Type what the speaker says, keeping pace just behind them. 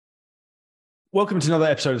Welcome to another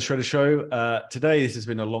episode of the Shredder Show. Today, this has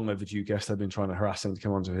been a long overdue guest. I've been trying to harass him to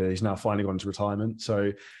come onto here. He's now finally gone to retirement.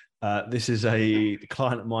 So this is a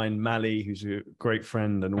client of mine, Mali, who's a great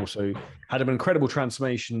friend and also had an incredible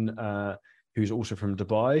transformation, who's also from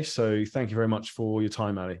Dubai. So thank you very much for your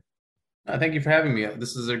time, Mali. Thank you for having me.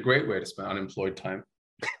 This is a great way to spend unemployed time.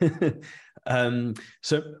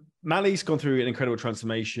 So Mali's gone through an incredible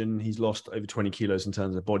transformation. He's lost over 20 kilos in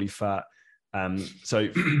terms of body fat. So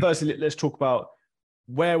firstly, let's talk about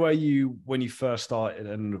where were you when you first started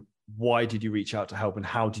and why did you reach out to help and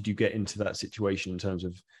how did you get into that situation in terms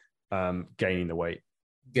of gaining the weight?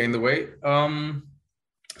 Gain the weight.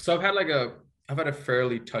 So I've had a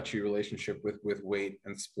fairly touchy relationship with weight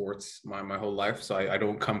and sports my whole life. So I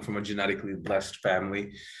don't come from a genetically blessed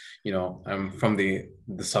family. You know, I'm from the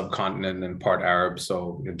subcontinent and part Arab.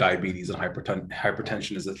 So diabetes and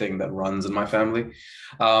hypertension is the thing that runs in my family.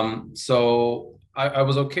 So I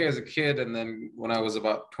was okay as a kid. And then when I was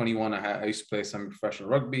about 21, I used to play semi-professional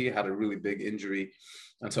rugby, had a really big injury.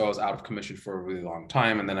 And so I was out of commission for a really long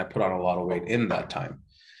time. And then I put on a lot of weight in that time.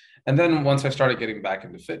 And then once I started getting back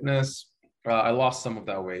into fitness, I lost some of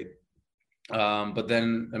that weight. But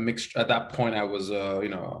then at that point, I was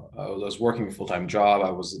working a full-time job. I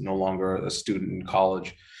was no longer a student in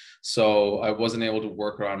college. So I wasn't able to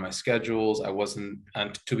work around my schedules.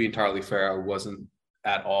 And to be entirely fair, I wasn't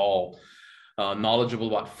at all knowledgeable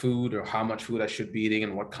about food or how much food I should be eating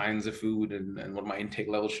and what kinds of food and what my intake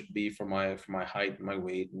level should be for my height and my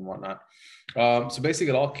weight and whatnot. So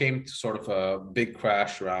basically it all came to sort of a big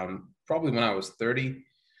crash around probably when I was 30.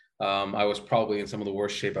 I was probably in some of the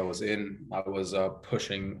worst shape I was in. I was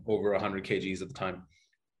pushing over 100 kgs at the time.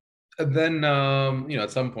 And then,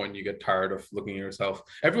 at some point you get tired of looking at yourself.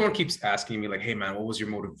 Everyone keeps asking me like, hey man, what was your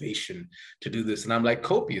motivation to do this? And I'm like,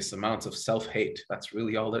 copious amounts of self-hate. That's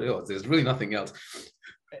really all it is. There's really nothing else.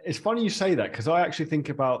 It's funny you say that because I actually think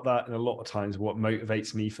about that in a lot of times, what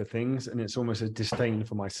motivates me for things. And it's almost a disdain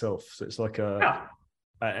for myself. So it's like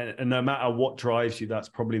and no matter what drives you, that's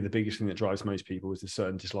probably the biggest thing that drives most people is a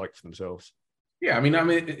certain dislike for themselves. Yeah. I mean,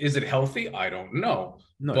 is it healthy? I don't know.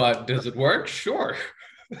 No. But does it work? Sure.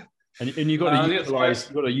 And you got to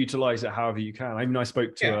utilize it however you can. I mean, I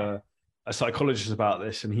spoke to a psychologist about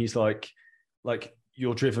this, and he's like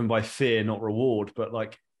you're driven by fear, not reward. But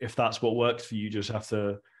like, if that's what works for you, you just have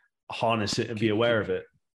to harness it and be aware of it.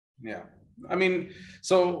 Yeah, I mean,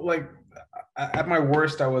 so like at my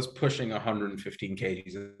worst, I was pushing 115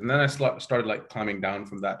 kgs, and then I started like climbing down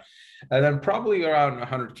from that, and then probably around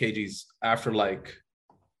 100 kgs after like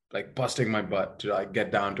busting my butt to like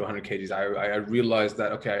get down to 100 kgs, I realized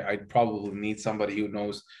that, okay, I probably need somebody who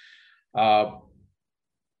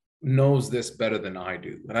knows this better than I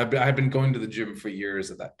do. And I've been going to the gym for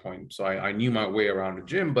years at that point. So I knew my way around the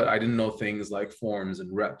gym, but I didn't know things like forms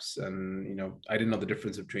and reps. And, I didn't know the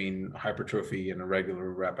difference between hypertrophy and a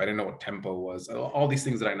regular rep. I didn't know what tempo was, all these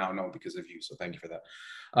things that I now know because of you. So thank you for that.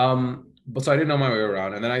 But so I didn't know my way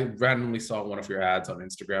around. And then I randomly saw one of your ads on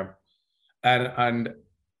Instagram, and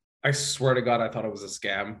I swear to God, I thought it was a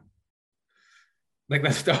scam. Like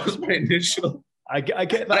that was my initial. I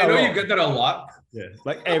get that. I know you get that a lot. Yeah,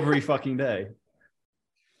 like every fucking day.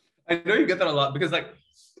 I know you get that a lot because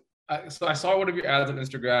so I saw one of your ads on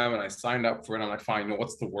Instagram and I signed up for it. And I'm like, fine,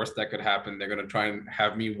 what's the worst that could happen? They're gonna try and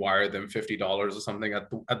have me wire them $50 or something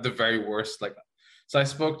at the very worst. Like, so I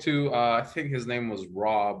spoke to I think his name was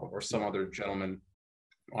Rob or some other gentleman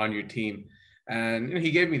on your team. And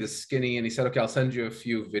he gave me the skinny and he said, okay, I'll send you a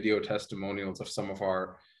few video testimonials of some of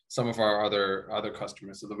our other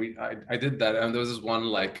customers. So I did that. And there was this one,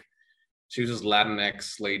 like, she was this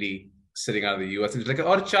Latinx lady sitting out of the US and she's like,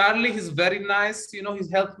 oh, Charlie, he's very nice. He's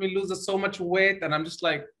helped me lose so much weight. And I'm just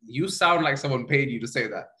like, you sound like someone paid you to say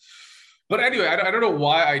that. But anyway, I don't know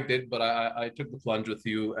why I did, but I took the plunge with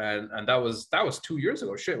you. And that was 2 years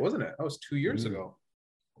ago. Shit, wasn't it? That was 2 years ago.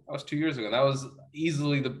 That was 2 years ago. That was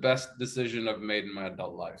easily the best decision I've made in my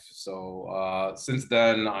adult life. So since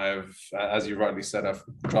then, as you rightly said, I've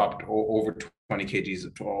dropped over 20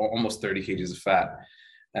 kgs to almost 30 kgs of fat.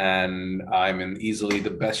 And I'm in easily the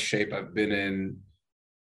best shape I've been in,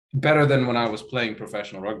 better than when I was playing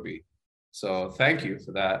professional rugby. So thank you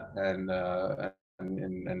for that. And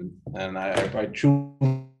I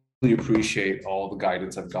truly appreciate all the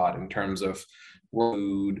guidance I've got in terms of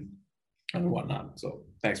food and whatnot. So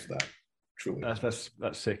thanks for that. Truly. That's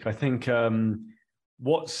sick. I think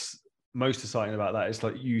what's most exciting about that is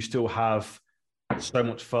like you still have so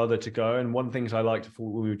much further to go. And one of the things I liked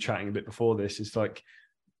when we were chatting a bit before this is like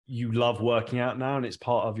you love working out now and it's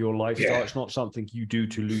part of your lifestyle. Yeah. It's not something you do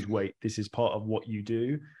to lose weight. This is part of what you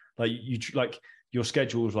do. Like your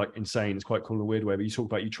schedule is like insane. It's quite cool in a weird way, but you talk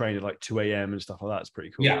about you train at like 2 a.m. and stuff like that. It's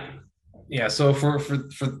pretty cool. Yeah. So for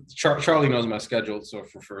Charlie knows my schedule. So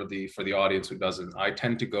for the audience who doesn't, I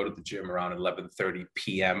tend to go to the gym around 11:30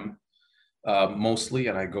 p.m. Mostly,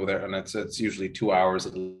 and I go there, and it's usually 2 hours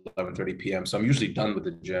at 11:30 p.m. So I'm usually done with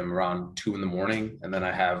the gym around 2 in the morning, and then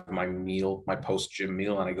I have my meal, my post gym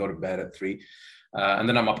meal, and I go to bed at 3. And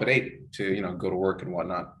then I'm up at 8 to go to work and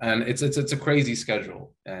whatnot. And it's a crazy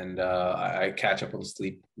schedule, and I catch up on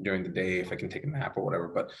sleep during the day if I can take a nap or whatever.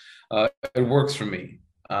 But it works for me.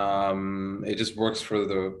 It just works for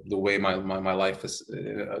the way my life is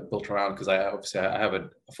built around, because I have a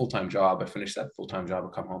full-time job. I finished that full-time job, I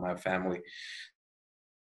come home, I have family.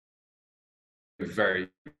 Very,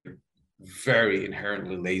 very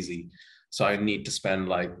inherently lazy. So I need to spend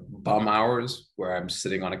like bum hours where I'm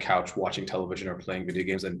sitting on a couch watching television or playing video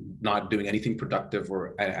games and not doing anything productive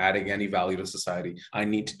or adding any value to society. I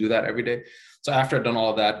need to do that every day. So after I've done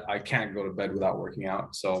all of that, I can't go to bed without working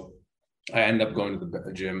out. So I end up going to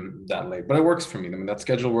the gym that late, but it works for me. I mean, that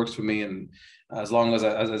schedule works for me. And as long as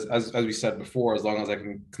we said before, as long as I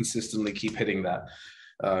can consistently keep hitting that,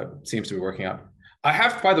 it seems to be working out.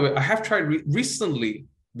 By the way, I have tried recently,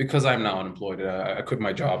 because I'm now unemployed. I quit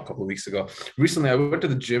my job a couple of weeks ago. Recently, I went to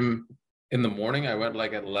the gym in the morning. I went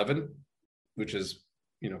like at 11, which is,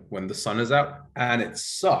 when the sun is out, and it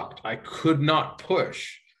sucked. I could not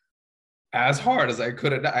push as hard as I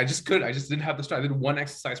could. I just didn't have the strength. I did one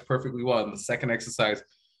exercise perfectly well, and the second exercise,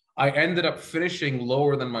 I ended up finishing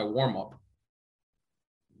lower than my warm up.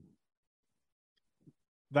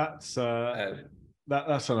 That's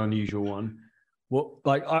that's an unusual one. What,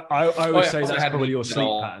 like I would say that's probably your sleep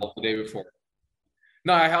pattern. The day before.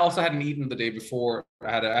 No, I also hadn't eaten the day before.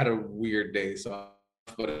 I had a weird day, so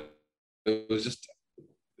but it was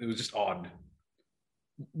just odd.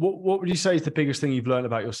 What would you say is the biggest thing you've learned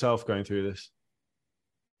about yourself going through this?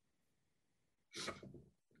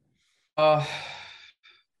 I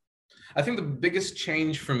think the biggest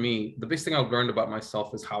change for me, the biggest thing I've learned about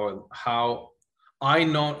myself is how I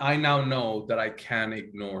now know that I can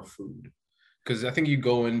ignore food. Because I think you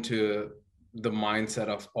go into the mindset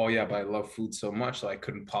of, oh yeah, but I love food so much, so I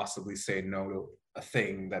couldn't possibly say no to a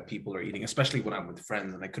thing that people are eating, especially when I'm with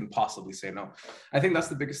friends, and I couldn't possibly say no. I think that's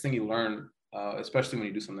the biggest thing you learn, especially when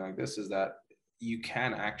you do something like this, is that you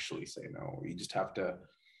can actually say no. You just have to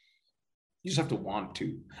want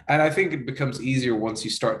to. And I think it becomes easier once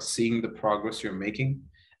you start seeing the progress you're making.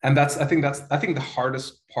 And I think the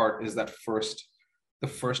hardest part is the first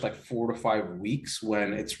like 4 to 5 weeks,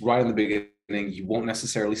 when it's right in the beginning. You won't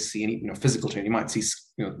necessarily see any physical change. You might see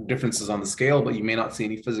differences on the scale, but you may not see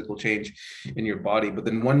any physical change in your body. But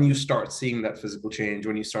then when you start seeing that physical change,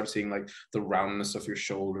 when you start seeing like the roundness of your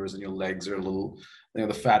shoulders and your legs are a little,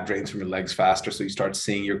 the fat drains from your legs faster, so you start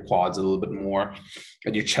seeing your quads a little bit more,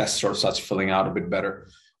 and your chest sort of starts filling out a bit better.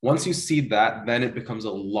 Once you see that, then it becomes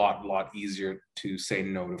a lot easier to say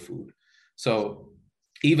no to food. So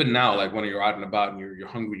even now, like when you're out and about and you're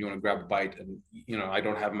hungry, you want to grab a bite, and I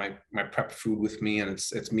don't have my prep food with me, and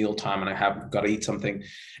it's meal time, and I have got to eat something,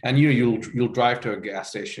 and you'll drive to a gas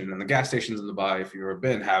station, and the gas stations in Dubai, if you've ever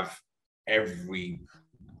been, have every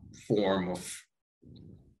form of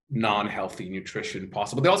non-healthy nutrition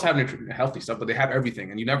possible. They also have healthy stuff, but they have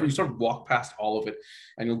everything, and you sort of walk past all of it,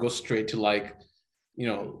 and you'll go straight to like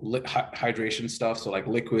hydration stuff, so like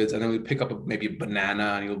liquids, and then we pick up maybe a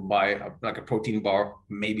banana, and you'll buy like a protein bar,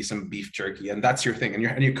 maybe some beef jerky, and that's your thing,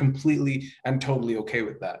 and you're completely and totally okay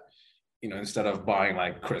with that, instead of buying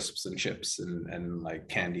like crisps and chips and like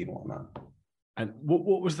candy and whatnot. And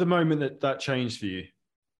what was the moment that changed for you?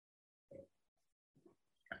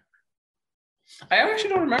 I actually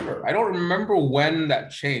don't remember. I don't remember when that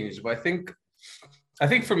changed, but I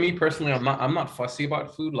think for me personally, I'm not fussy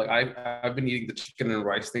about food. Like I've been eating the chicken and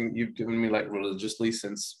rice thing you've given me like religiously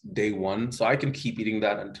since day one, so I can keep eating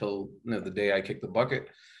that until the day I kick the bucket.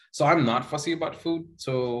 So I'm not fussy about food.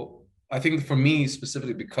 So I think for me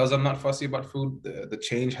specifically, because I'm not fussy about food, the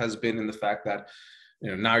change has been in the fact that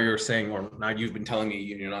now you're saying, or now you've been telling me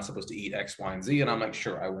you're not supposed to eat X, Y, and Z, and I'm like,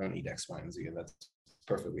 sure, I won't eat X, Y, and Z, and that's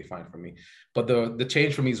perfectly fine for me. But the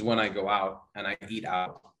change for me is when I go out and I eat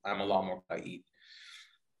out, I'm a lot more I eat.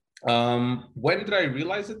 When did I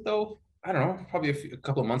realize it though? I don't know, probably a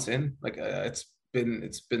couple of months in. Like it's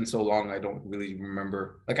been so long, I don't really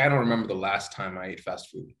remember. Like I don't remember the last time I ate fast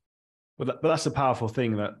food. But that's a powerful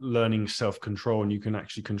thing, that learning self-control, and you can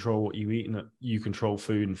actually control what you eat, and that you control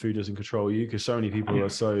food and food doesn't control you, because so many people are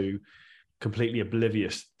so completely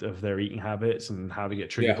oblivious of their eating habits and how to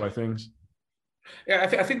get triggered by things. Yeah,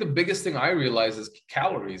 I think the biggest thing I realize is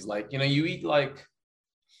calories. Like, you eat like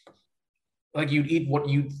like you'd eat what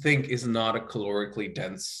you think is not a calorically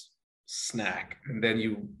dense snack, and then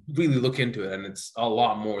you really look into it and it's a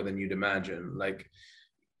lot more than you'd imagine. Like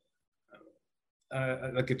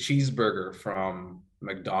a cheeseburger from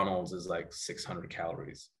McDonald's is like 600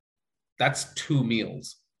 calories. That's 2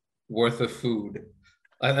 meals worth of food.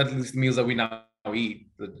 At least the meals that we now eat,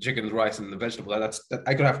 the chicken, the rice, and the vegetable.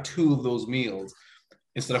 I could have 2 of those meals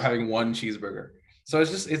instead of having one cheeseburger. So I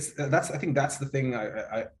think that's the thing.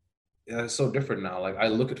 It's so different now. Like I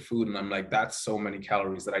look at food and I'm like, that's so many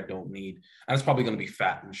calories that I don't need, and it's probably going to be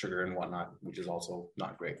fat and sugar and whatnot, which is also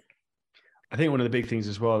not great. I think one of the big things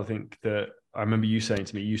as well, I think that I remember you saying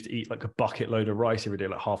to me, you used to eat like a bucket load of rice every day,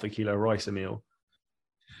 like half a kilo of rice a meal.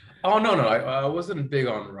 Oh no, I wasn't big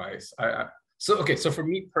on rice. So for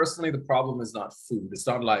me personally, the problem is not food. It's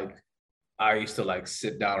not like I used to like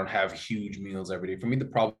sit down and have huge meals every day. For me, the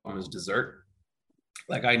problem is dessert.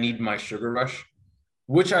 Like I need my sugar rush,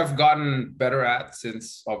 which I've gotten better at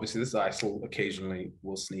since obviously this I still occasionally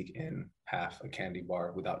will sneak in half a candy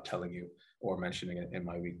bar without telling you or mentioning it in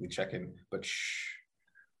my weekly check-in. But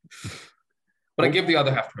I give the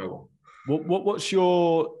other half to my will. What's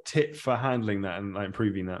your tip for handling that and like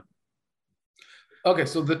improving that? Okay,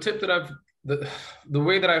 so the tip that the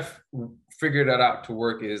way that I've figured that out to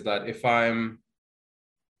work is that if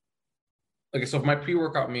my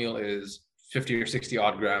pre-workout meal is 50 or 60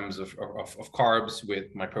 odd grams of carbs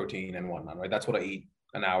with my protein and whatnot, right? That's what I eat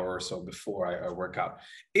an hour or so before I work out.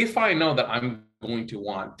 If I know that I'm going to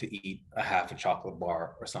want to eat a half a chocolate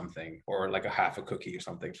bar or something, or like a half a cookie or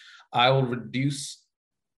something, I will reduce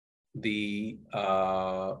the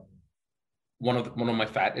one of my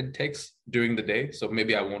fat intakes during the day. So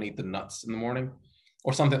maybe I won't eat the nuts in the morning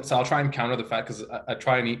or something. So I'll try and counter the fat, because I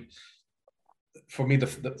try and eat. For me,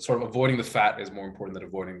 the sort of avoiding the fat is more important than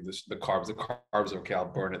avoiding the carbs. The carbs are okay, I'll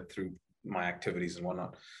burn it through my activities and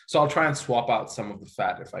whatnot. So I'll try and swap out some of the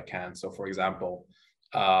fat if I can. So for example,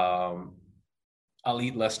 I'll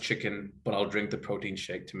eat less chicken, but I'll drink the protein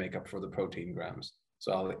shake to make up for the protein grams.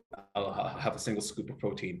 So I'll have a single scoop of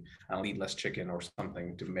protein and I'll eat less chicken or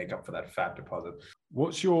something to make up for that fat deposit.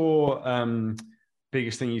 What's your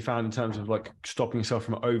biggest thing you found in terms of like stopping yourself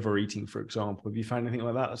from overeating, for example? Have you found anything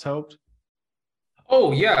like that that's helped?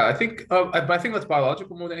 Oh yeah, I think that's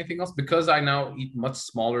biological more than anything else. Because I now eat much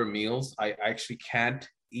smaller meals, I actually can't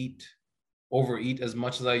overeat as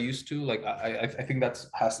much as I used to. Like I think that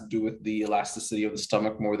has to do with the elasticity of the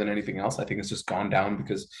stomach more than anything else. I think it's just gone down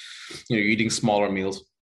because you're eating smaller meals.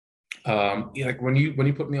 Like when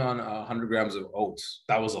you put me on 100 grams of oats,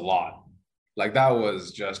 that was a lot. Like that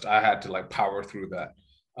was just, I had to like power through that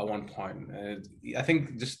at one point. And I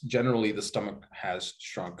think just generally the stomach has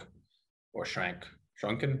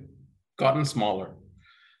gotten smaller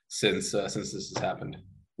since this has happened.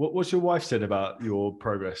 What's your wife said about your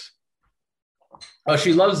progress? Oh,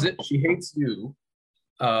 she loves it. She hates you.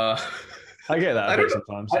 I get that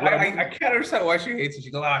sometimes. I can't understand why she hates it. She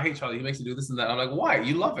goes, "Oh, I hate Charlie. He makes me do this and that." I'm like, "Why?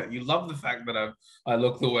 You love it. You love the fact that I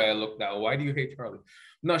look the way I look now. Why do you hate Charlie?"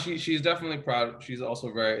 No, she's definitely proud. She's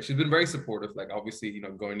also she's been very supportive. Like obviously,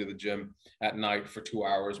 going to the gym at night for 2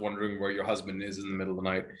 hours, wondering where your husband is in the middle of the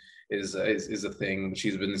night is a thing.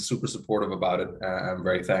 She's been super supportive about it. I'm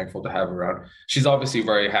very thankful to have her around. She's obviously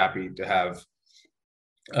very happy to have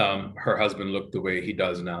her husband look the way he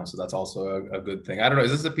does now. So that's also a good thing. I don't know.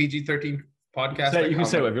 Is this a PG-13 podcast? You can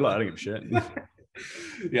say whatever you like. I don't give a shit.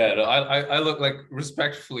 Yeah, no, I look like,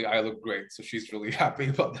 respectfully, I look great. So she's really happy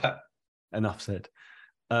about that. Enough said.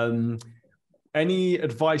 Any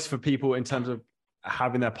advice for people in terms of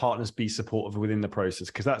having their partners be supportive within the process?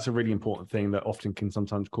 Because that's a really important thing that often can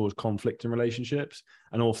sometimes cause conflict in relationships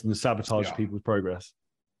and often sabotage people's progress.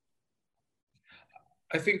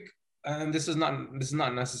 I think, and this is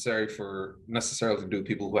not necessarily to do with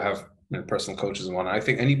people who have personal coaches and whatnot. I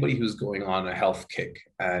think anybody who's going on a health kick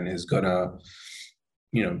and is gonna,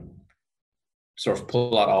 sort of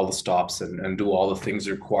pull out all the stops and do all the things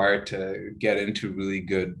required to get into really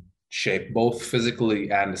good shape, both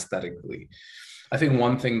physically and aesthetically. I think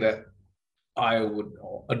one thing that I would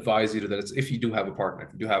advise you to, that is, if you do have a partner,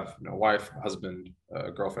 if you do have a wife, husband,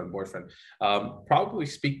 girlfriend, boyfriend, probably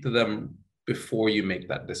speak to them before you make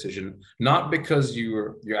that decision. Not because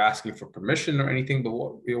you're asking for permission or anything, but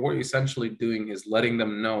what you're essentially doing is letting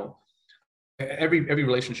them know. Every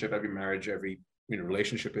relationship, every marriage, every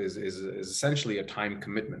relationship is essentially a time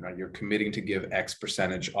commitment, right? You're committing to give X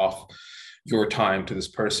percentage of your time to this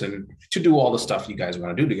person to do all the stuff you guys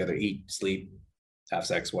want to do together: eat, sleep, have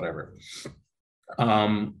sex, whatever.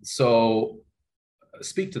 So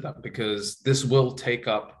speak to them, because this will take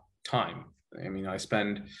up time. I mean, I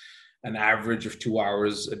spend an average of 2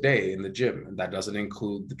 hours a day in the gym. And that doesn't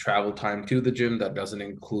include the travel time to the gym. That doesn't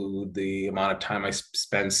include the amount of time I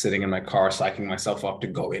spend sitting in my car, psyching myself up to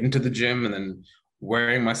go into the gym and then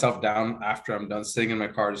wearing myself down after I'm done sitting in my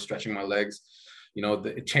car, just stretching my legs.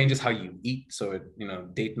 It changes how you eat. So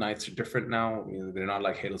date nights are different now. They're not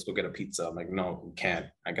like, hey, let's go get a pizza. I'm like, no, we can't.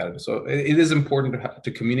 I got it. So it is important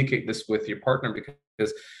to communicate this with your partner,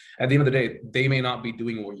 because at the end of the day, they may not be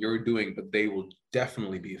doing what you're doing, but they will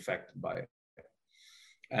definitely be affected by it.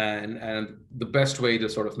 And the best way to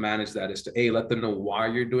sort of manage that is to let them know why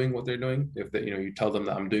you're doing what they're doing. If you tell them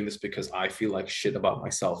that I'm doing this because I feel like shit about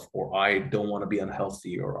myself, or I don't want to be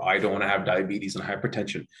unhealthy, or I don't want to have diabetes and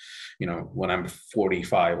hypertension, when I'm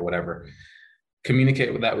 45 or whatever.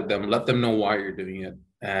 Communicate with them, let them know why you're doing it,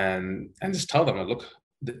 and just tell them, look,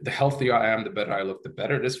 the healthier I am, the better I look, the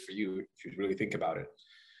better it is for you, if you really think about it.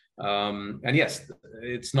 And yes,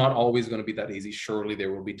 it's not always going to be that easy. Surely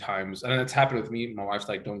there will be times, and it's happened with me. My wife's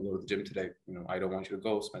like, don't go to the gym today. I don't want you to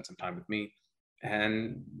go, spend some time with me.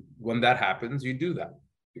 And when that happens, you do that,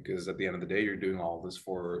 because at the end of the day, you're doing all this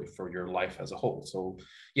for your life as a whole. So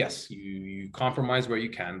yes, you compromise where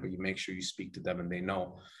you can, but you make sure you speak to them and they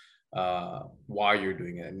know why you're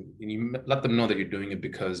doing it, and you let them know that you're doing it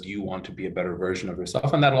because you want to be a better version of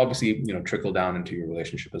yourself. And that'll obviously, trickle down into your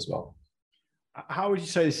relationship as well. How would you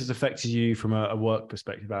say this has affected you from a work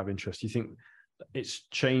perspective, out of interest? Do you think it's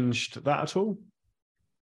changed that at all?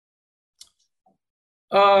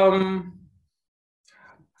 From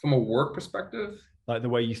a work perspective? Like the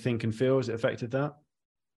way you think and feel, has it affected that?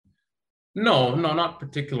 No, not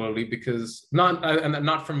particularly, because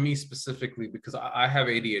not for me specifically, because I have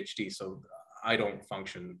ADHD, so I don't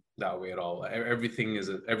function that way at all. Everything is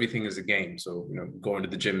a game. So, going to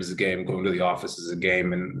the gym is a game, going to the office is a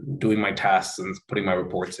game, and doing my tasks and putting my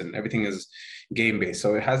reports in, everything is game based.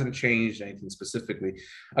 So it hasn't changed anything specifically.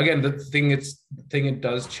 Again, the thing it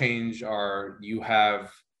does change are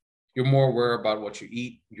you're more aware about what you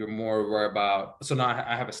eat. You're more aware about, so now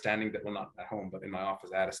I have a standing, well, not at home, but in my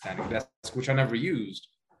office, I had a standing desk, which I never used.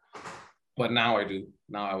 But now I do.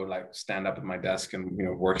 Now I would like stand up at my desk and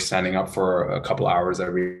work standing up for a couple hours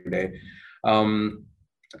every day.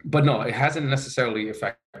 But no, it hasn't necessarily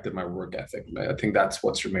affected my work ethic. I think that's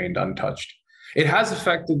what's remained untouched. It has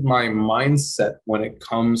affected my mindset when it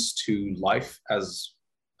comes to life as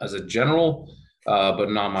a general, but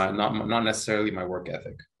not necessarily my work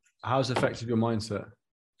ethic. How's it affected your mindset?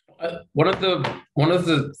 One of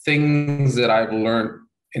the things that I've learned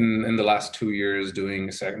in the last 2 years, doing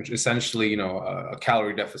essentially, a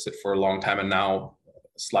calorie deficit for a long time, and now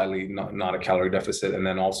slightly not a calorie deficit, and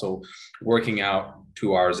then also working out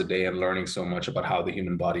 2 hours a day and learning so much about how the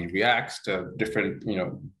human body reacts to different,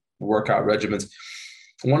 workout regimens.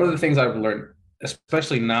 One of the things I've learned,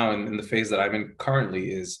 especially now in the phase that I'm in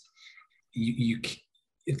currently, is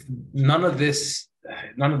none of this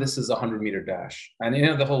is a 100-meter dash, and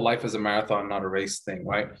the whole life is a marathon, not a race thing,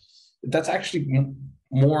 right? That's actually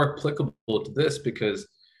more applicable to this, because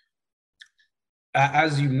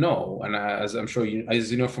as you know, and as I'm sure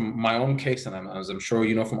as you know from my own case, and as I'm sure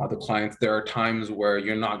you know from other clients, there are times where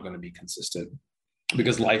you're not going to be consistent,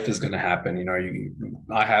 because life is going to happen.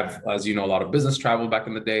 I have, as you know, a lot of business travel back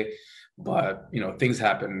in the day, but things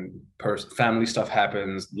happen, family stuff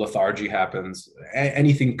happens, lethargy happens,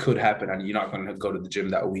 anything could happen, and you're not going to go to the gym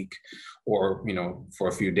that week, or for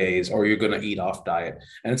a few days, or you're going to eat off diet,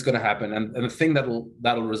 and it's going to happen. And the thing that'll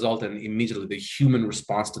result in immediately, the human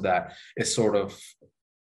response to that is sort of,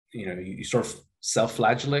 you sort of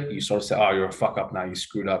self-flagellate. You sort of say, oh, you're a fuck up now, you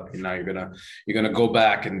screwed up, and now you're gonna go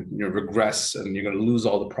back and regress, and you're gonna lose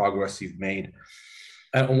all the progress you've made.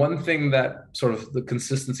 And one thing that sort of the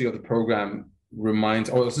consistency of the program reminds,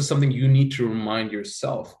 or this is something you need to remind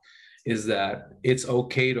yourself, is that it's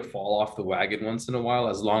okay to fall off the wagon once in a while,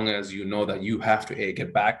 as long as you know that you have to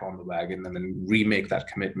get back on the wagon and then remake that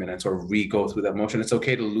commitment and sort of re-go through that motion. It's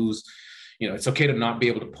okay to lose, it's okay to not be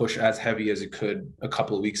able to push as heavy as you could a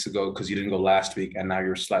couple of weeks ago because you didn't go last week and now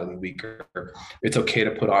you're slightly weaker. It's okay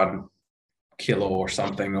to put on kilo or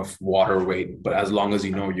something of water weight, but as long as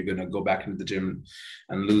you know you're going to go back into the gym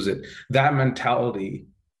and lose it. That mentality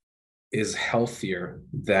is healthier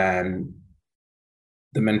than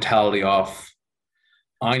the mentality of,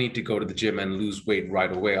 I need to go to the gym and lose weight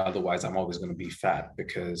right away, otherwise I'm always going to be fat,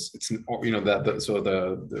 because it's,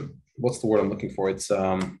 what's the word I'm looking for? It's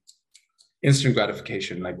instant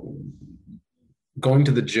gratification. Like going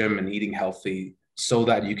to the gym and eating healthy so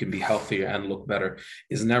that you can be healthier and look better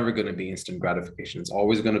is never going to be instant gratification. It's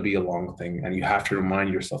always going to be a long thing. And you have to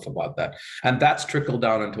remind yourself about that. And that's trickled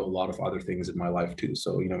down into a lot of other things in my life too.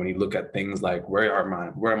 So, you know, when you look at things like where am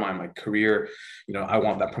I in my career? You know, I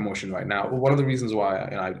want that promotion right now. Well, one of the reasons why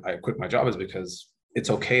I quit my job is because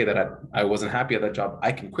it's okay that I wasn't happy at that job.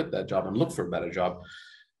 I can quit that job and look for a better job.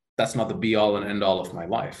 That's not the be all and end all of my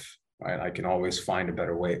life. Right? I can always find a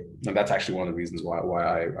better way, and that's actually one of the reasons why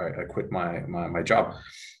I quit my job.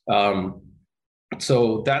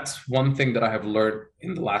 So that's one thing that I have learned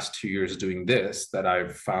in the last 2 years doing this that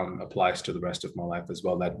I've found applies to the rest of my life as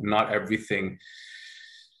well. That not everything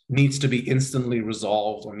needs to be instantly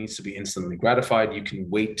resolved or needs to be instantly gratified. You can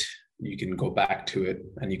wait. You can go back to it,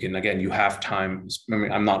 and you can, again, you have time. I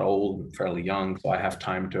mean, I'm not old, I'm fairly young, so I have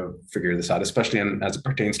time to figure this out, especially as it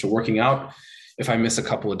pertains to working out. If I miss a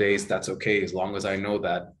couple of days, that's okay, as long as I know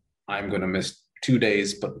that I'm going to miss 2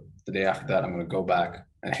 days, but the day after that, I'm going to go back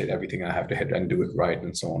and hit everything I have to hit and do it right,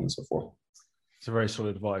 and so on and so forth. It's a very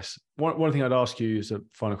solid advice. One thing I'd ask you as a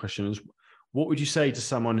final question is, what would you say to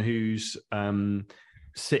someone who's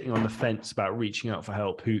sitting on the fence about reaching out for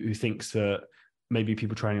help, who thinks that maybe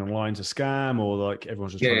people training online is a scam, or like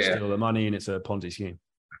everyone's just trying to steal their money and it's a Ponzi scheme?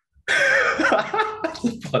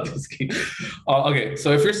 Okay,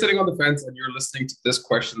 so if you're sitting on the fence and you're listening to this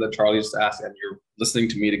question that Charlie just asked, and you're listening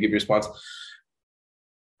to me to give your response,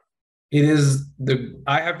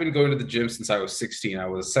 I have been going to the gym since I was 16. I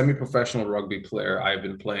was a semi-professional rugby player. I've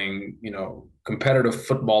been playing, you know, competitive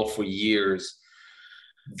football for years.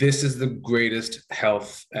 This is the greatest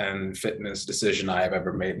health and fitness decision I have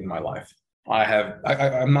ever made in my life.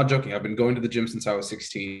 I'm not joking. I've been going to the gym since I was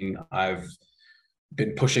 16. I've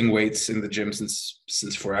been pushing weights in the gym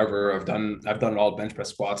since forever. I've done all bench press,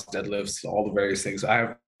 squats, deadlifts, all the various things. I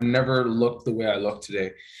have never looked the way I look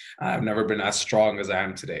today. I've never been as strong as I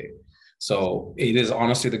am today. So it is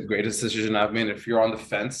honestly the greatest decision I've made. If you're on the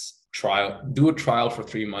fence, do a trial for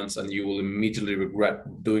 3 months, and you will immediately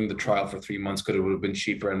regret doing the trial for 3 months, because it would have been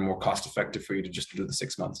cheaper and more cost effective for you to just do the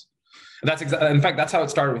 6 months. And that's in fact, that's how it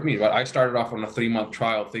started with me. Right? I started off on a 3-month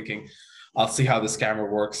trial thinking, I'll see how the scammer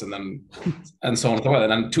works, and so on and so forth.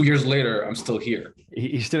 And then 2 years later, I'm still here.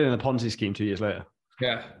 He's still in the Ponzi scheme 2 years later.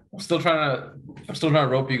 Yeah, I'm still trying to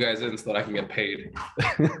rope you guys in so that I can get paid.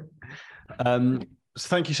 So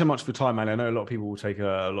thank you so much for your time, man. I know a lot of people will take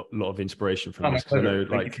a lot of inspiration from this. I know,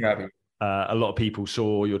 like, a lot of people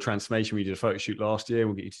saw your transformation. We did a photo shoot last year.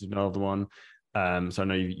 We'll get you to do another one. So I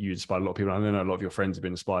know you inspired a lot of people. I know a lot of your friends have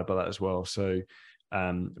been inspired by that as well. So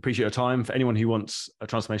appreciate your time. For anyone who wants a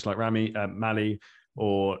transformation like Mali,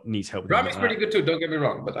 or needs help with Rami's pretty good too, don't get me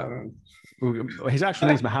wrong, but his actual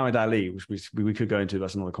name is Muhammad Ali, which we could go into.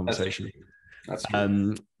 That's another conversation. That's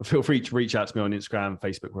feel free to reach out to me on Instagram,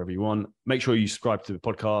 Facebook, wherever you want. Make sure you subscribe to the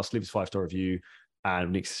podcast, leave us a 5-star review,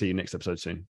 and we'll see you next episode soon.